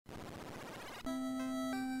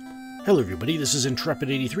Hello everybody, this is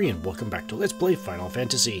Intrepid83 and welcome back to Let's Play Final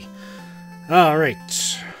Fantasy. Alright,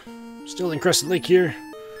 still in Crescent Lake here.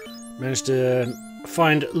 Managed to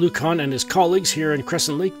find Lucan and his colleagues here in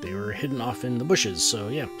Crescent Lake. They were hidden off in the bushes, so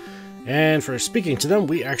yeah. And for speaking to them,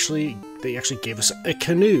 they actually gave us a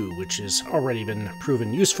canoe, which has already been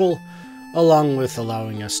proven useful, along with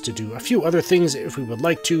allowing us to do a few other things if we would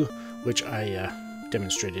like to, which I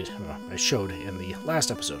I showed in the last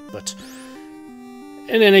episode, but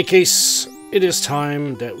in any case, it is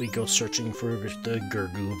time that we go searching for the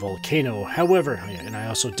Gurgu Volcano. However, and I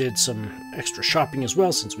also did some extra shopping as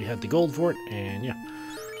well since we had the gold for it, and yeah,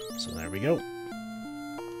 so there we go.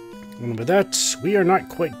 And with that, we are not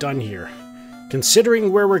quite done here.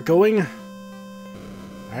 Considering where we're going,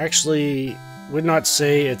 I actually would not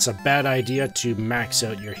say it's a bad idea to max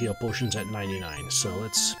out your heal potions at 99. So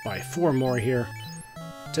let's buy 4 more here.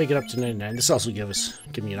 Take it up to 99. This also give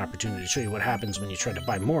me an opportunity to show you what happens when you try to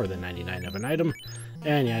buy more than 99 of an item.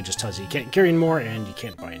 And yeah, it just tells you can't carry anymore and you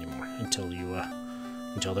can't buy anymore until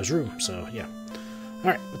there's room. So yeah.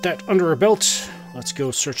 Alright, with that under our belt, let's go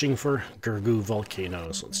searching for Gurgu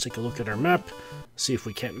Volcano. So let's take a look at our map, see if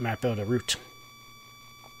we can't map out a route.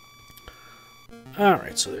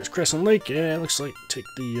 Alright, so there's Crescent Lake, and it looks like take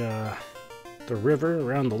the river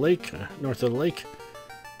around the lake, north of the lake.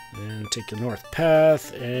 And take the north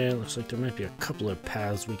path, and it looks like there might be a couple of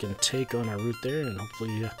paths we can take on our route there, and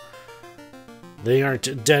hopefully they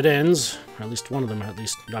aren't dead ends, or at least one of them at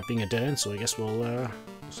least not being a dead end, so I guess we'll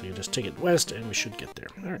so you just take it west and we should get there.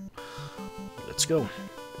 Alright, let's go.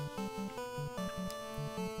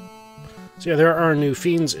 So yeah, there are new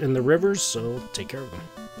fiends in the rivers, so take care of them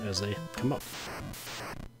as they come up.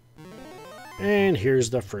 And here's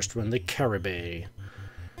the first one, the Caribe.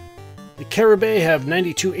 The Caribe have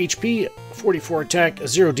 92 HP, 44 attack,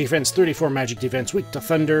 0 defense, 34 magic defense, weak to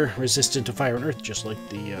thunder, resistant to fire and earth, just like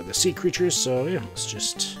the sea creatures. So yeah, let's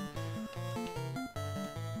just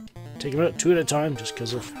take them out 2 at a time, just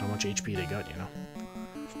because of how much HP they got, you know.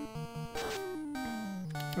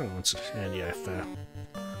 Oh, and yeah, if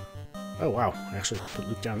oh wow, I actually put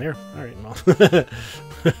Luke down there. All right, well,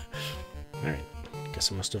 all right.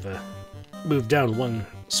 Guess I must have moved down one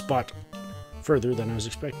spot further than I was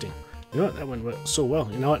expecting. You know what? That went so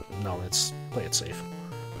well. You know what? No, let's play it safe.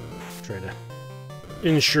 Try to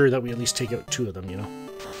ensure that we at least take out 2 of them, you know?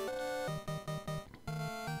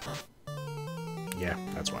 Yeah,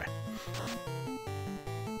 that's why.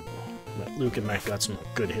 But Luke and Matt got some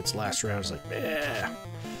good hits last round. It's like, yeah.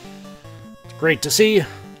 It's great to see.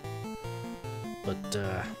 But,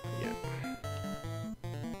 yeah.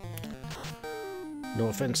 No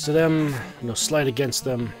offense to them. No slight against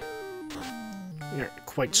them. They aren't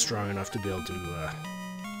quite strong enough to be able to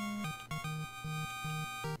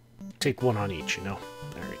take 1 on each, you know.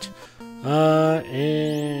 Alright.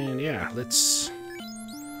 And yeah, let's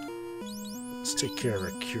take care of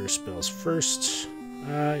our cure spells first.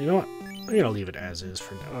 You know what? I'm gonna leave it as is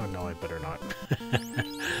for now. Oh no, I better not.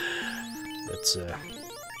 That's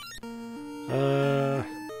no,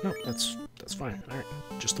 that's fine. Alright,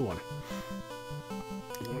 just the one.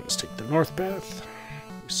 Let's take the north path.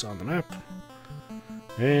 We saw on the map.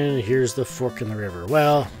 And here's the fork in the river.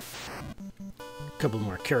 Well, a couple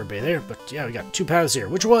more Caribe there, but yeah, we got 2 paths here.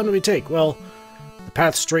 Which one do we take? Well, the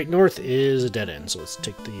path straight north is a dead end, so let's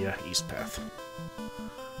take the east path.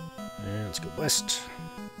 And let's go west.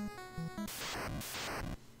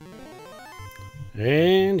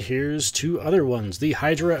 And here's 2 other ones, the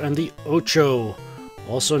Hydra and the Ocho,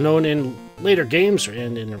 also known in later games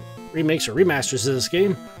and in remakes or remasters of this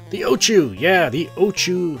game. The Ochu, yeah, the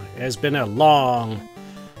Ochu has been a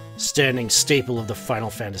long-standing staple of the Final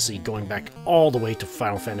Fantasy, going back all the way to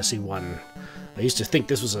Final Fantasy 1. I used to think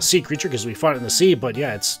this was a sea creature because we fought it in the sea, but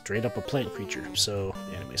yeah, it's straight up a plant creature. So,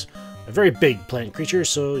 anyways, a very big plant creature.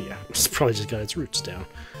 So yeah, it's probably just got its roots down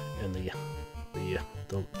in the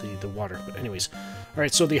water. But anyways, all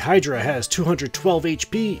right. So the Hydra has 212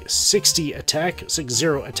 HP, 60 attack, 60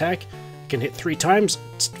 attack. Can hit 3 times,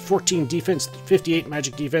 14 defense, 58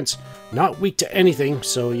 magic defense, not weak to anything,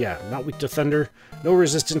 so yeah, not weak to thunder, no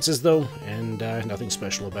resistances though, and nothing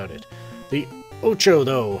special about it. The Ocho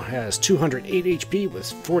though has 208 HP with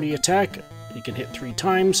 40 attack, he can hit 3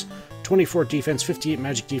 times, 24 defense, 58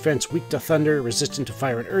 magic defense, weak to thunder, resistant to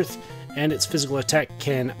fire and earth, and its physical attack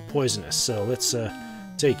can poisonous, so let's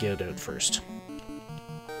take it out first.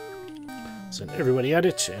 Send everybody at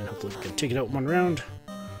it, and hopefully we can take it out 1 round.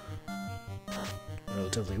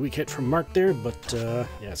 Relatively weak hit from Mark there, but yeah,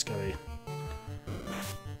 it's got a...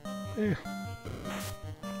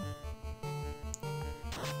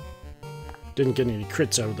 Didn't get any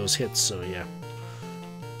crits out of those hits, so yeah.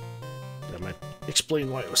 That might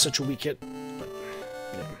explain why it was such a weak hit. But,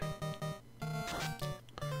 yeah.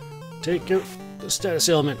 Take out the status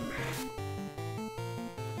ailment.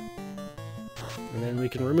 And then we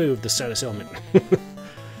can remove the status ailment.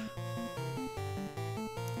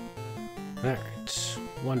 Alright,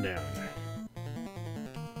 one down.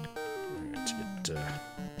 Alright, get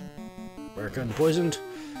Bark unpoisoned.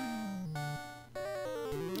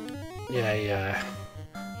 Yeah,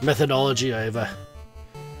 methodology I've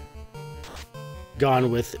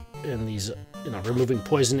gone with in these, removing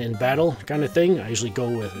poison in battle kind of thing. I usually go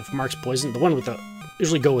with, if Mark's poisoned,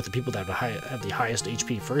 usually go with the people that have the highest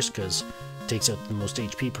HP first, because it takes out the most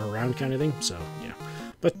HP per round kind of thing. So, yeah.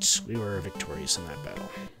 But we were victorious in that battle.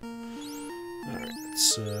 Alright,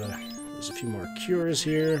 let's, there's a few more cures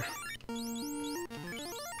here.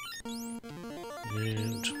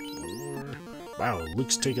 And one more. Wow,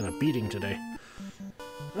 Luke's taking a beating today.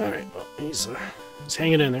 Alright, well, he's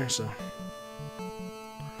hanging in there, so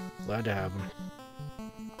glad to have him.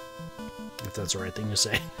 If that's the right thing to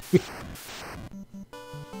say.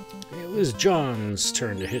 It was John's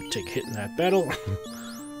turn to take hit in that battle.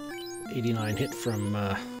 89 hit from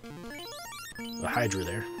the Hydra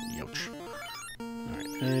there. Youch.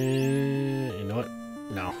 Alright, you know what?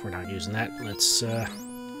 No, we're not using that. Let's,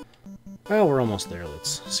 well, we're almost there.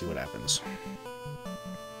 Let's see what happens.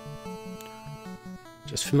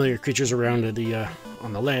 Just familiar creatures around the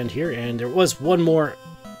on the land here, and there was one more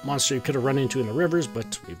monster you could have run into in the rivers,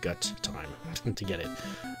 but we've got time to get it.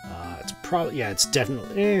 It's probably, yeah, it's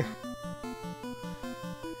definitely,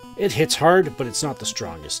 it hits hard, but it's not the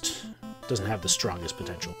strongest. It doesn't have the strongest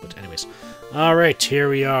potential, but anyways. Alright, here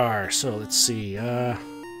we are. So let's see,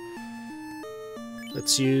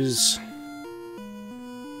 let's use,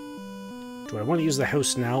 do I want to use the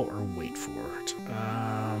house now or wait for it?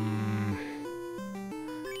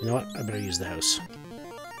 You know what? I better use the house.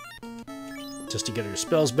 Just to get her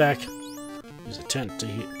spells back. Use a tent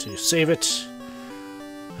to save it.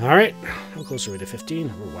 Alright. How close are we to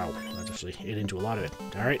 15? Oh, wow. That actually ate into a lot of it.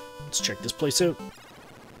 Alright. Let's check this place out.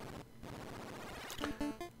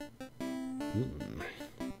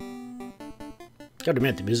 Gotta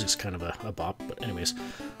admit, the music's kind of a bop, but anyways.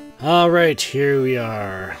 Alright, here we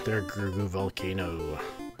are. The Gurgu Volcano.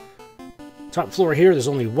 Top floor here, there's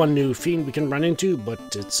only one new fiend we can run into, but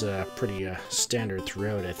it's pretty standard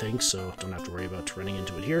throughout, I think, so don't have to worry about running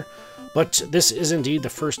into it here. But this is indeed the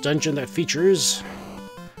first dungeon that features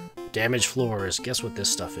damaged floors. Guess what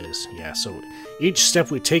this stuff is? Yeah, so each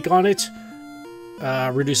step we take on it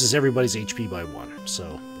reduces everybody's HP by 1,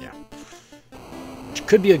 so yeah. Which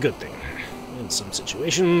could be a good thing in some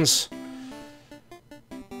situations,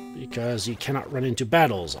 because you cannot run into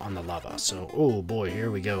battles on the lava. So, oh boy,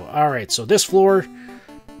 here we go. Alright, so this floor,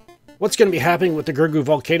 what's going to be happening with the Gurgu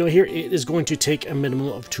Volcano here, it is going to take a minimum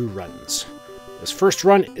of 2 runs. This first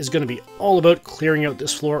run is going to be all about clearing out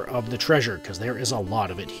this floor of the treasure, because there is a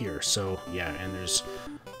lot of it here. So, yeah, and there's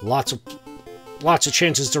lots of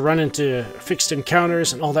chances to run into fixed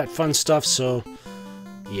encounters and all that fun stuff, so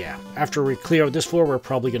yeah, after we clear out this floor, we're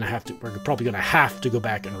probably gonna have to go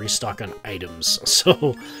back and restock on items.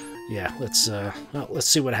 So, yeah, let's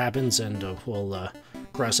see what happens, and we'll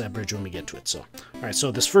cross that bridge when we get to it. So, all right,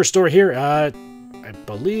 so this first door here, I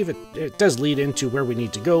believe it does lead into where we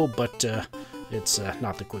need to go, but it's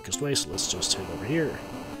not the quickest way. So let's just head over here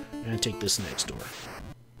and take this next door.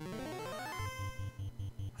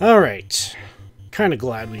 All right, kind of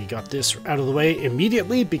glad we got this out of the way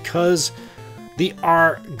immediately, because the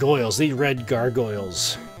gargoyles, the red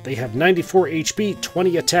gargoyles, they have 94 HP,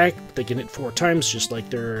 20 attack, they can hit 4 times, just like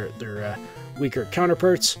their weaker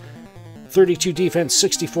counterparts. 32 defense,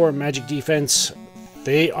 64 magic defense.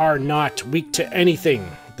 They are not weak to anything.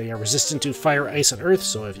 They are resistant to fire, ice, and earth,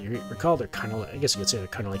 so if you recall, they're kind of, I guess you could say they're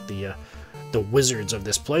kind of like the wizards of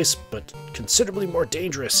this place, but considerably more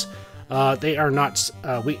dangerous. They are not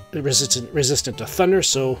resistant to thunder,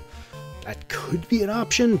 so that could be an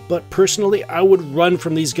option, but personally, I would run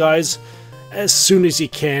from these guys as soon as you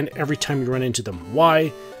can every time you run into them.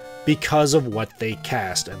 Why? Because of what they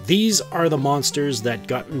cast. These are the monsters that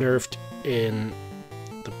got nerfed in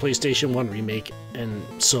the PlayStation 1 remake and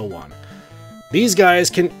so on. These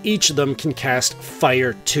guys each of them can cast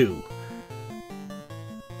Fire 2.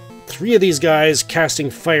 3 of these guys casting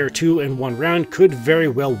Fire 2 in 1 round could very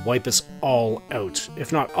well wipe us all out.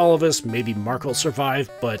 If not all of us, maybe Mark will survive,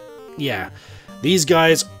 but yeah, these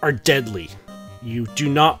guys are deadly. You do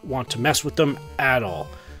not want to mess with them at all.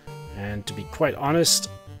 And to be quite honest,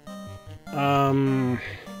 do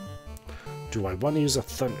I want to use a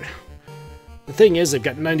thunder? The thing is, they've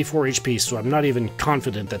got 94 HP, so I'm not even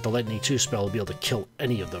confident that the Lightning 2 spell will be able to kill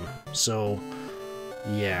any of them. So,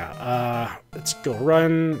 Yeah, let's go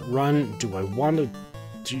run. Do I want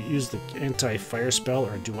to use the anti-fire spell,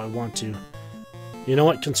 or do I want to... You know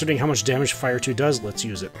what? Considering how much damage Fire 2 does, let's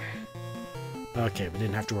use it. Okay, we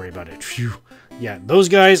didn't have to worry about it. Phew. Yeah, those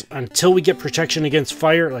guys, until we get protection against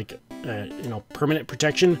fire, like, you know, permanent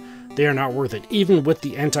protection, they are not worth it. Even with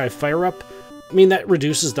the anti-fire up, I mean, that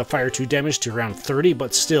reduces the Fire 2 damage to around 30,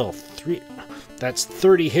 but still, that's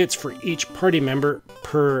 30 hits for each party member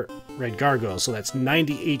per red gargoyle, so that's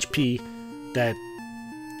 90 HP that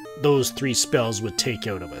those 3 spells would take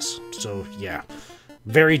out of us. So, yeah.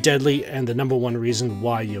 Very deadly, and the number one reason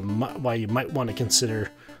why you might want to consider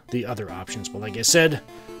the other options. But like I said,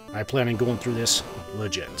 I plan on going through this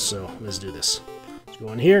legit, so let's do this. Let's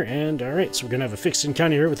go in here, and alright, so we're going to have a fixed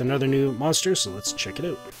encounter here with another new monster, so let's check it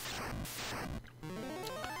out.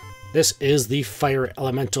 This is the Fire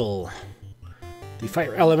Elemental. The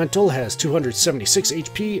Fire Elemental has 276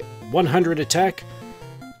 HP, 100 attack,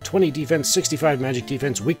 20 defense, 65 magic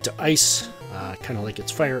defense, weak to ice, kind of like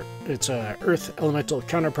its Earth Elemental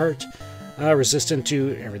counterpart. Resistant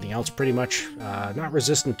to everything else, pretty much. Not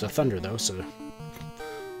resistant to thunder, though, so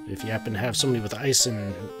if you happen to have somebody with ice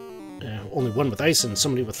and only one with ice and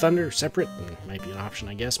somebody with thunder separate, might be an option,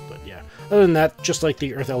 I guess. But yeah, other than that, just like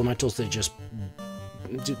the Earth Elementals, they just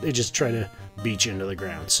try to beat you into the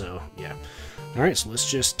ground. So yeah. All right, so let's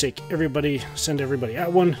just send everybody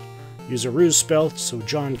at one. Use a ruse spell so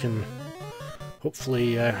John can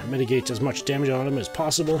hopefully mitigate as much damage on him as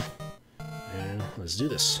possible. And let's do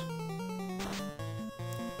this.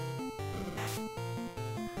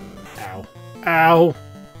 Ow. Ow!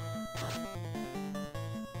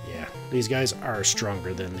 Yeah, these guys are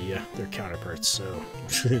stronger than their counterparts, so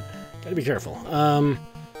gotta be careful.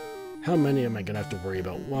 How many am I gonna have to worry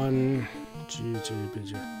about? 1, 2,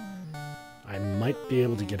 3. I might be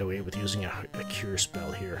able to get away with using a cure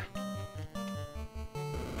spell here.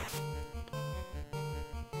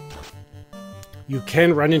 You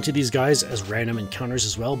can run into these guys as random encounters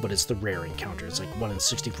as well, but it's the rare encounter. It's like 1 in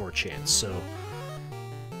 64 chance, so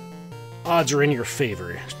odds are in your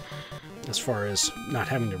favor as far as not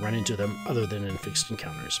having to run into them other than in fixed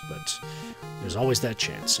encounters, but there's always that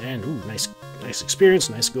chance. And ooh, nice experience,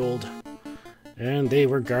 nice gold. And they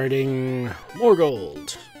were guarding more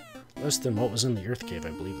gold. Less than what was in the Earth Cave, I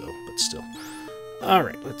believe, though, but still.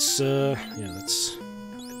 Alright, let's, I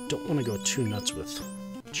don't want to go too nuts with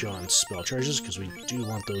John's spell charges, because we do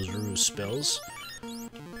want those ruse spells. So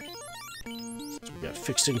we got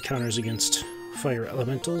fixed encounters against fire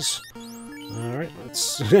elementals. Alright,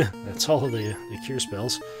 let's, that's all of the cure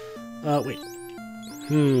spells. Wait.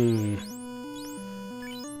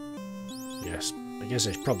 Yes, I guess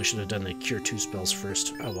I probably should have done the cure 2 spells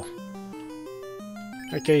first. Oh well.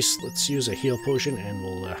 In that case, let's use a heal potion, and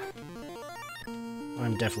we'll,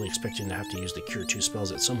 I'm definitely expecting to have to use the Cure 2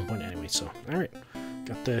 spells at some point anyway, so, alright.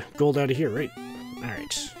 Got the gold out of here, right?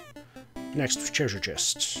 Alright. Next, treasure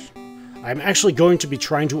chest. I'm actually going to be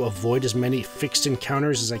trying to avoid as many fixed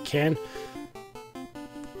encounters as I can.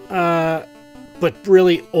 But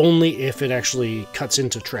really only if it actually cuts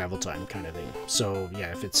into travel time kind of thing. So,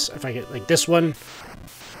 yeah, if I get, like, this one...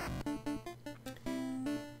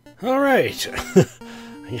 Alright.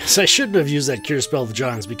 Yes, I shouldn't have used that cure spell of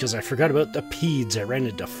John's because I forgot about the Peds. I ran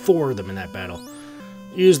into 4 of them in that battle.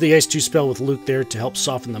 Used the Ice 2 spell with Luke there to help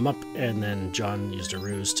soften them up, and then John used a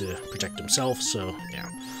ruse to protect himself, so yeah.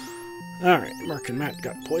 Alright, Mark and Matt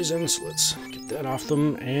got poison, so let's get that off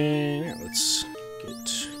them, and let's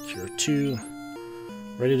get Cure 2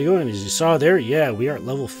 ready to go. And as you saw there, yeah, we are at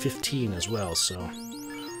level 15 as well, so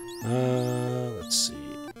let's see.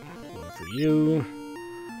 One for you.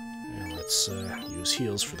 And let's use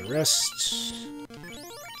heals for the rest.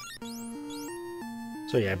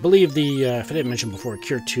 So yeah, I believe the, if I didn't mention before,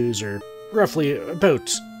 Cure 2s are roughly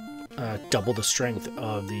about double the strength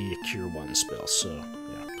of the Cure 1 spell, so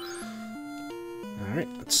yeah. Alright,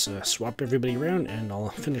 let's swap everybody around, and I'll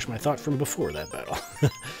finish my thought from before that battle.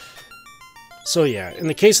 So yeah, in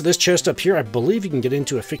the case of this chest up here, I believe you can get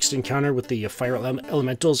into a fixed encounter with the fire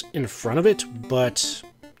elementals in front of it, but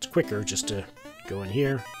it's quicker just to go in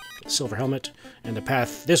here, get a silver helmet, and the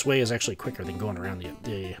path this way is actually quicker than going around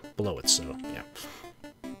the below it, so yeah.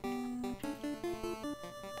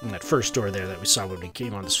 And that first door there that we saw when we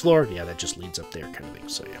came on this floor, yeah, that just leads up there kind of thing,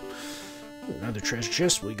 so yeah. Another treasure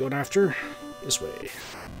chest we're going after this way.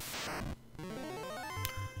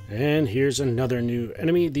 And here's another new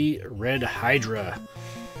enemy, the Red Hydra.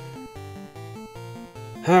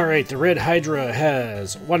 Alright, the Red Hydra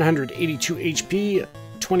has 182 HP,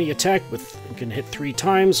 20 attack, can hit 3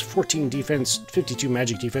 times, 14 defense, 52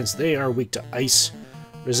 magic defense. They are weak to ice.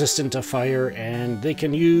 resistant to fire, and they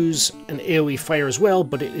can use an AoE fire as well,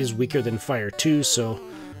 but it is weaker than fire too, so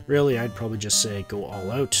really I'd probably just say go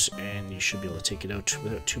all out, and you should be able to take it out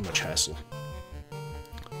without too much hassle.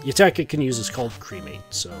 The attack it can use is called Cremate,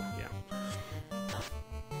 so yeah.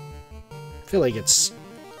 I feel like it's...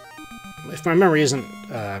 if my memory isn't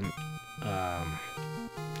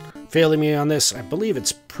failing me on this, I believe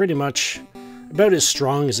it's pretty much about as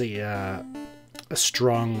strong as a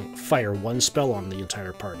strong Fire 1 spell on the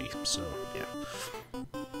entire party, so yeah.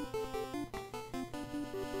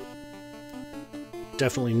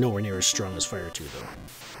 Definitely nowhere near as strong as Fire 2, though.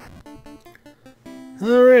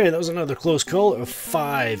 Alright, that was another close call of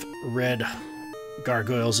 5 red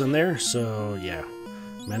gargoyles in there, so yeah.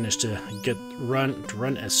 Managed to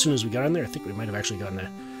run as soon as we got in there. I think we might have actually gotten a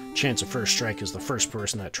chance of first strike as the first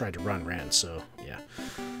person that tried to run ran, so yeah.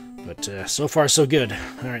 But so far so good.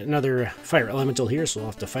 Alright, another fire elemental here, so we'll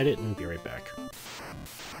have to fight it and be right back.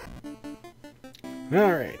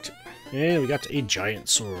 Alright, and we got a giant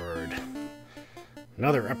sword.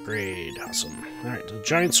 Another upgrade, awesome. Alright, the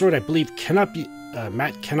giant sword I believe cannot be,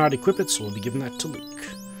 Matt cannot equip it, so we'll be giving that to Luke.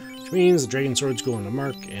 Which means the dragon sword's going to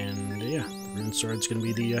Mark, and yeah, the rune sword's going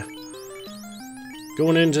to be the,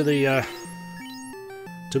 going into the,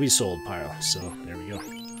 to be sold pile, so there we go.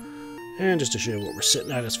 And just to show you what we're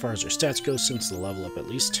sitting at as far as our stats go, since the level up at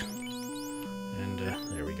least. And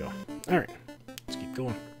there we go. Alright, let's keep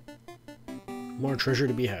going. More treasure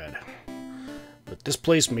to be had. But this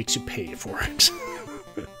place makes you pay for it.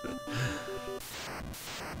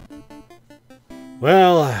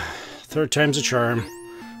 Well, third time's a charm.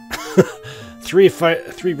 Three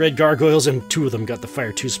red gargoyles and 2 of them got the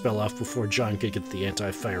Fire 2 spell off before John could get the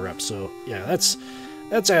anti-fire up, so yeah, that's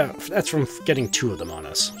from getting 2 of them on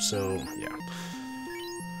us, so yeah.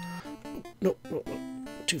 Nope,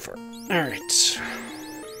 too far. Alright.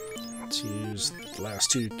 Let's use the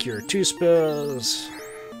last 2 Cure 2 spells.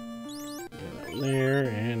 There,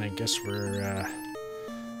 and I guess we're,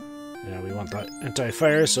 yeah, we want that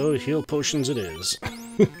anti-fire, so heal potions it is.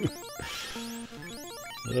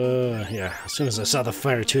 Yeah, as soon as I saw the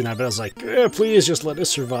Fire 2 in that bit, I was like, please just let us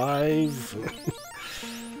survive.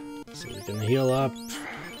 So we can heal up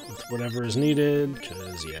with whatever is needed,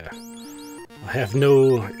 because, yeah, I have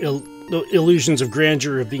no illusions of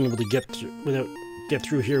grandeur of being able to get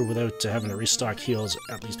through here without having to restock heals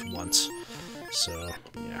at least once. So,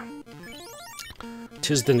 yeah.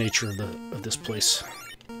 'Tis the nature of this place.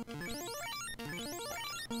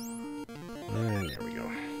 And there we go.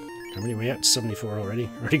 How many are we at? 74 already?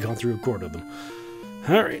 Already gone through a quarter of them.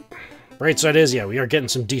 Alright. Bright side is, yeah, we are getting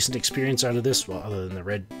some decent experience out of this, well, other than the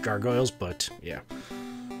red gargoyles, but, yeah.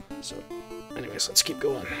 So, anyways, let's keep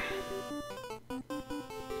going.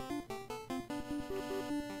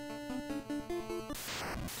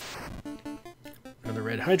 Another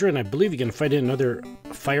red hydra, and I believe you can fight in another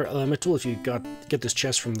fire elemental if you get this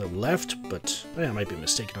chest from the left, but I might be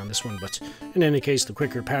mistaken on this one, but in any case, the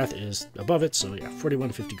quicker path is above it, so yeah,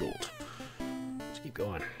 4150 gold. Let's keep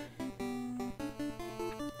going.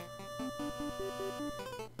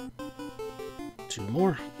 Two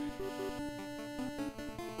more.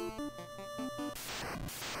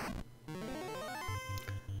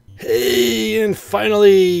 Hey, and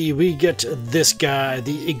finally we get this guy,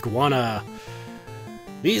 the iguana.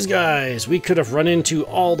 These guys we could have run into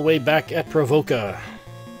all the way back at Provoca.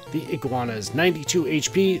 The iguanas, 92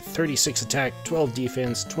 HP, 36 attack, 12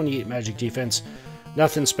 defense, 28 magic defense.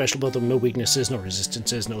 Nothing special about them, no weaknesses, no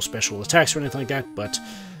resistances, no special attacks or anything like that, but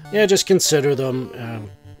yeah, just consider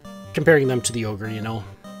them, comparing them to the ogre, you know,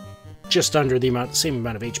 just under the same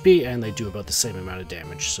amount of HP, and they do about the same amount of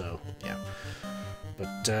damage, so yeah.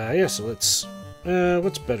 But yeah, so let's,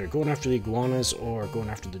 what's better, going after the iguanas or going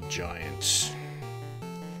after the giant?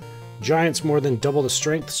 Giant's more than double the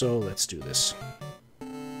strength, so let's do this.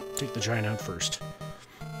 Take the giant out first.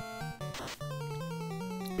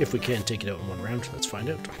 If we can take it out in one round, let's find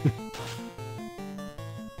out.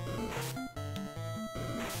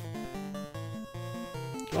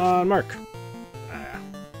 Come on, Mark. Ah,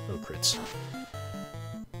 no crits.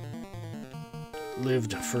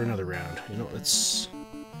 Lived for another round. You know, let's...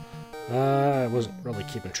 I wasn't really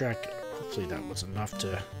keeping track. Hopefully that was enough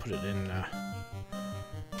to put it in the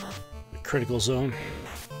critical zone.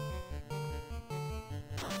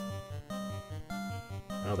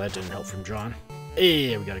 Oh, that didn't help from John.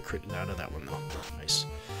 Hey, we got a crit out of that one, though. Nice.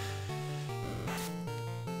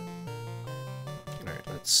 Alright,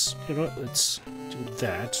 let's... You know what? Let's do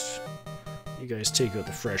that. You guys take out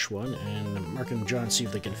the fresh one, and Mark and John see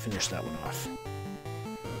if they can finish that one off.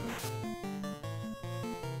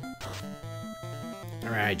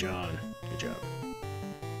 Alright, John. Good job.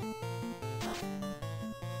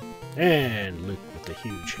 And Luke with the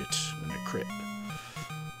huge hit and a crit.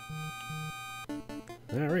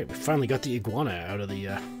 Alright, we finally got the iguana out of the,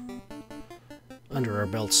 under our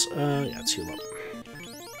belts. Yeah, let's heal up.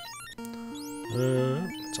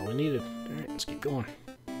 That's all we needed. Alright, let's keep going.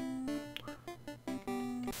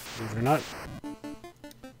 Believe it or not,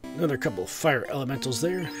 another couple of fire elementals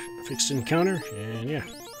there. Fixed encounter, and yeah.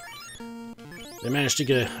 They managed to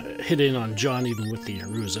get a hit in on John even with the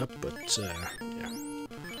ruse up, but, yeah.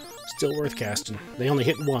 Still worth casting. They only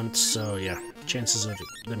hit once, so yeah. Chances of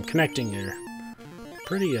them connecting are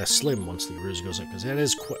pretty slim once the ruse goes up, because that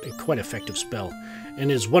is a quite effective spell,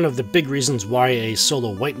 and is one of the big reasons why a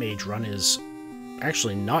solo white mage run is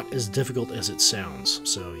actually not as difficult as it sounds.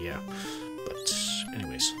 So yeah, but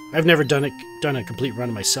anyways, I've never done a complete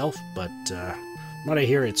run myself, but from what I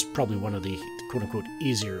hear, it's probably one of the quote-unquote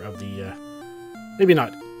easier of the maybe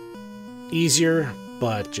not easier,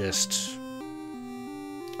 but just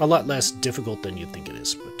a lot less difficult than you'd think it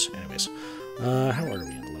is. But anyways, how are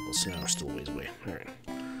we in levels? No, we're still a ways away. Alright.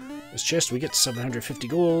 This chest, we get 750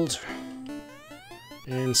 gold.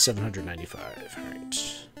 And 795.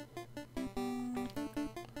 Alright.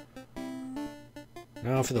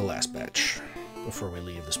 Now for the last batch, before we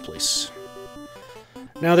leave this place.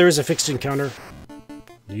 Now there is a fixed encounter.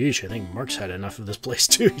 Yeesh, I think Mark's had enough of this place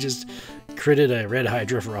too. He just critted a red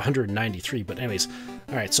hydra for 193. But anyways,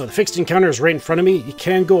 alright, so the fixed encounter is right in front of me. You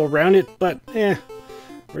can go around it, but we're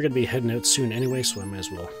going to be heading out soon anyway, so I might as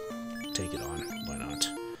well take it on. Why not?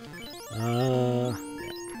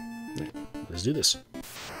 Yeah. Let's do this.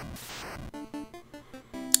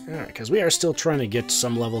 Alright, because we are still trying to get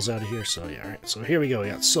some levels out of here, so yeah, alright. So here we go. We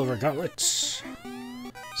got Silver Gauntlets,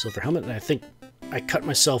 Silver Helmet, and I think I cut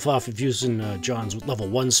myself off of using John's level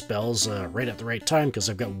 1 spells right at the right time, because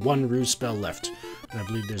I've got one ruse spell left. And I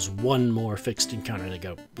believe there's one more fixed encounter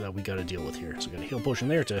that we got to deal with here. So I got a heal potion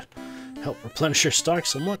there to help replenish your stock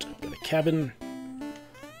somewhat. Got a cabin.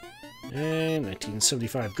 And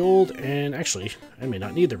 1975 gold. And actually, I may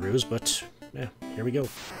not need the ruse, but yeah, here we go.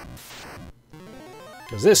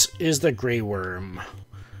 Because this is the Grey Worm.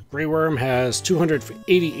 Grey Worm has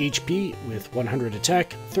 280 HP with 100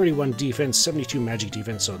 attack, 31 defense, 72 magic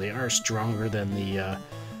defense, so they are stronger than the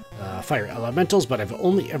fire elementals, but I've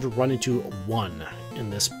only ever run into one in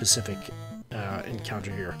this specific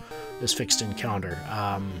encounter here, this fixed encounter.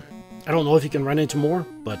 I don't know if you can run into more,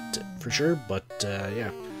 but for sure, but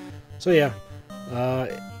yeah. So yeah,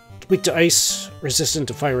 weak to ice, resistant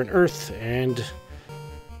to fire and earth, and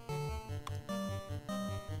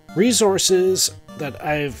resources that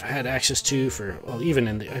I've had access to for, well, even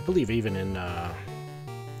in the, I believe even in,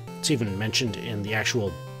 it's even mentioned in the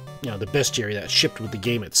actual, the bestiary that shipped with the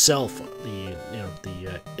game itself,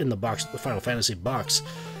 in the box, the Final Fantasy box.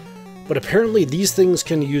 But apparently these things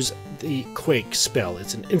can use the Quake spell.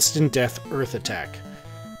 It's an instant death earth attack.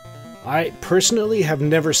 I personally have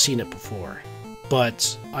never seen it before,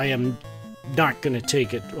 but I am not going to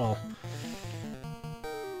take it, well,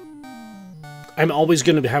 I'm always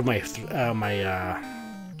going to have my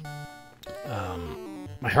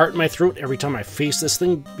heart in my throat every time I face this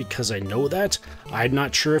thing, because I know that. I'm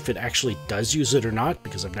not sure if it actually does use it or not,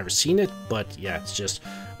 because I've never seen it, but yeah, it's just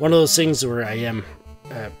one of those things where I am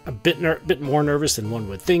a bit more nervous than one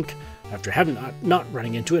would think, after having not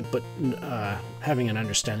running into it, but having an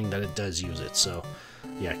understanding that it does use it. So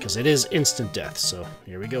yeah, because it is instant death, so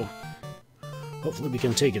here we go. Hopefully we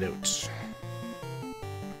can take it out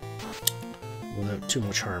without too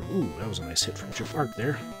much harm. Ooh, that was a nice hit from Mark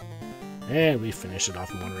there. And we finished it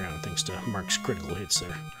off in one round, thanks to Mark's critical hits there.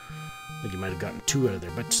 I think he might have gotten 2 out of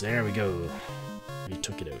there, but there we go. We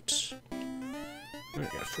took it out.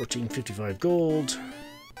 Alright, got 1455 gold.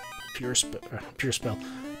 Pure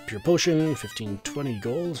potion, 1520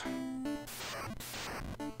 gold.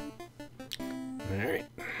 Alright.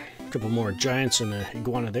 A couple more giants and an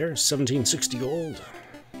iguana there, 1760 gold.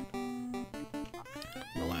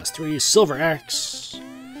 The last 3, silver axe.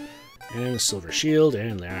 And a silver shield,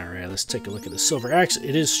 and alright, let's take a look at the silver axe.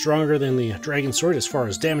 It is stronger than the dragon sword as far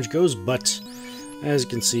as damage goes, but as you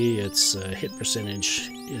can see, its hit percentage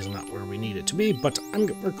is not where we need it to be, but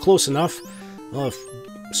we're close enough. Well, as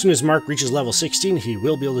soon as Mark reaches level 16, he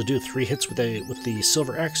will be able to do 3 hits with the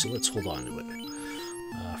silver axe, so let's hold on to it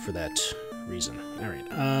for that reason. Alright,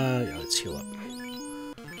 yeah, let's heal up.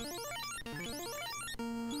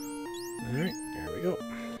 Alright, there we go.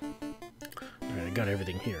 Alright, I got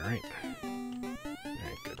everything here, right?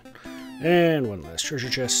 Alright, good. And one last treasure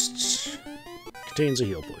chest. Contains a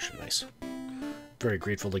heal potion, nice. Very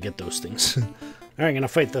grateful to get those things. Alright, I'm gonna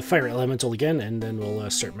fight the fire elemental again, and then we'll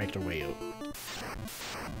start making our way out.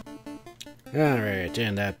 Alright,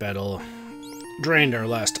 and that battle drained our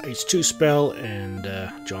last Ice 2 spell and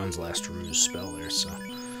John's last Ruse spell there, so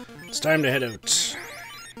it's time to head out.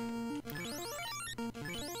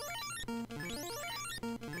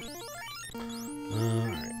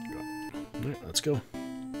 Alright, let's go.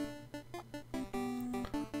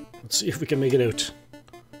 Let's see if we can make it out.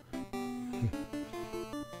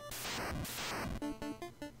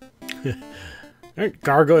 Aren't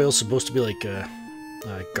gargoyles supposed to be like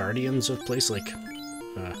guardians of place, like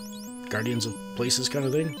guardians of places kind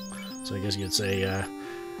of thing? So I guess you could say,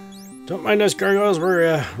 don't mind us gargoyles,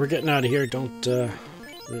 we're getting out of here. Don't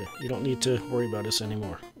you don't need to worry about us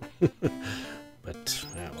anymore. But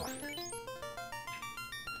well,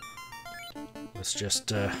 let's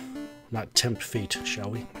just not tempt fate, shall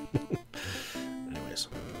we? Anyways,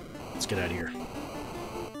 let's get out of here.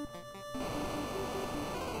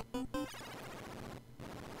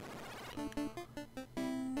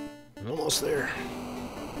 Almost there.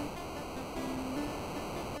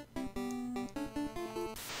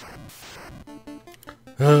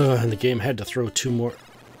 And the game had to throw two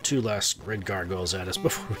last red gargoyles at us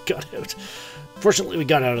before we got out. Fortunately, we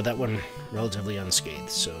got out of that one relatively unscathed,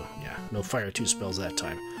 so yeah, no Fire 2 spells that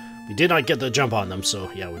time. We did not get the jump on them,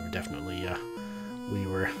 so yeah, we were definitely,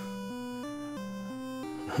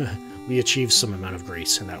 we achieved some amount of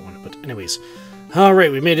grace in that one. But anyways,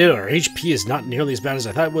 alright, we made it. Our HP is not nearly as bad as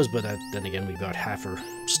I thought it was, but then again, we got half our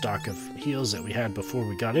stock of heals that we had before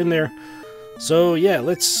we got in there. So yeah,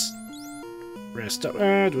 let's rest up.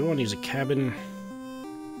 Do we want to use a cabin?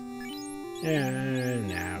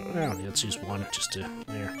 No. Well, let's use one just to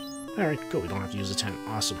there. Alright, cool. We don't have to use a tent.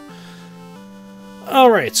 Awesome.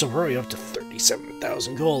 Alright, so we're already up to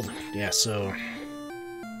 37,000 gold. Yeah, so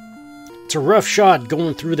it's a rough shot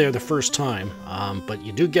going through there the first time, but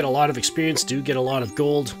you do get a lot of experience, do get a lot of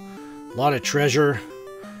gold, a lot of treasure,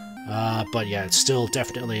 but yeah, it's still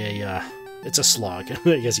definitely it's a slog,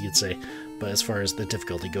 I guess you could say, but as far as the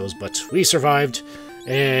difficulty goes, but we survived,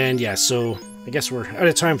 and yeah, so I guess we're out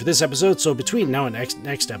of time for this episode, so between now and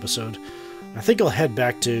next episode, I think I'll head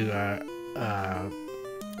back to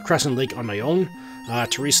Crescent Lake on my own,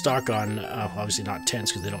 to restock on, obviously not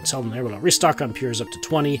tents because they don't sell them there, but I'll restock on Pures up to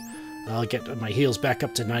 20. I'll get my heals back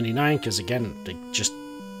up to 99 because again, just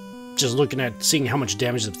looking at seeing how much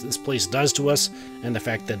damage this place does to us, and the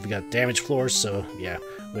fact that we got damage floors, so yeah,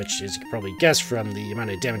 which as you can probably guess from the amount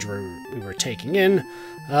of damage we were taking in,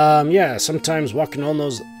 yeah, sometimes walking on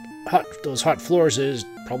those hot floors is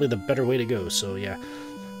probably the better way to go. So yeah,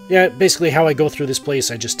 basically how I go through this place,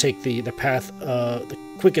 I just take the path, the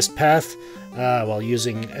quickest path, while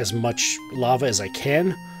using as much lava as I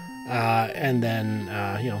can. And then,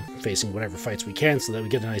 you know, facing whatever fights we can so that we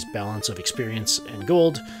get a nice balance of experience and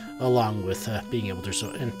gold, along with being able to,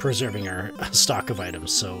 and preserving our stock of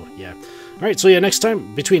items. So, yeah. Alright, so yeah, next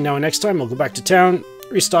time, between now and next time, I'll go back to town,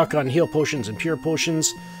 restock on heal potions and pure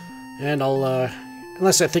potions, and I'll,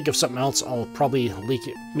 unless I think of something else, I'll probably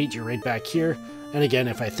meet you right back here. And again,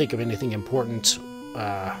 if I think of anything important,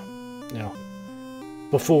 you know,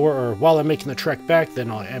 before or while I'm making the trek back, then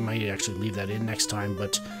I might actually leave that in next time,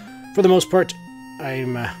 but for the most part,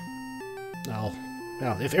 well,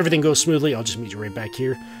 if everything goes smoothly, I'll just meet you right back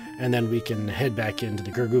here, and then we can head back into the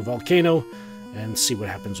Gurgu Volcano and see what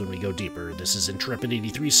happens when we go deeper. This is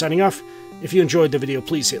Intrepid83 signing off. If you enjoyed the video,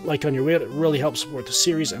 please hit like on your way out. It really helps support the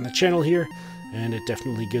series and the channel here, and it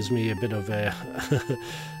definitely gives me a bit of a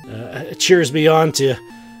it cheers me on to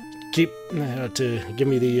keep to give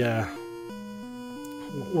me the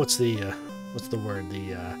what's the word,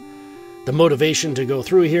 the motivation to go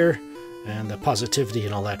through here, and the positivity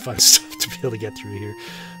and all that fun stuff to be able to get through here.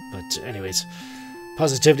 But anyways,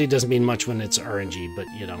 positivity doesn't mean much when it's RNG, but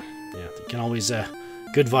you know, yeah, it can always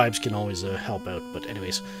good vibes can always help out. But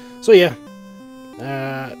anyways, so yeah,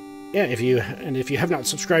 yeah, if you have not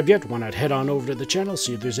subscribed yet, why not head on over to the channel,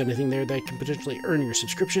 see if there's anything there that can potentially earn your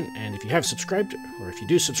subscription. And if you have subscribed, or if you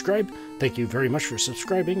do subscribe, thank you very much for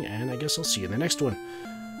subscribing, and I guess I'll see you in the next one.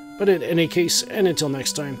 But in any case, and until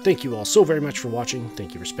next time, thank you all so very much for watching.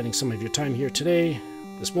 Thank you for spending some of your time here today,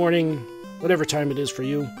 this morning, whatever time it is for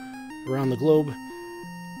you around the globe.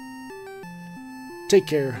 Take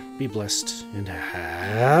care, be blessed, and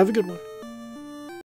have a good one.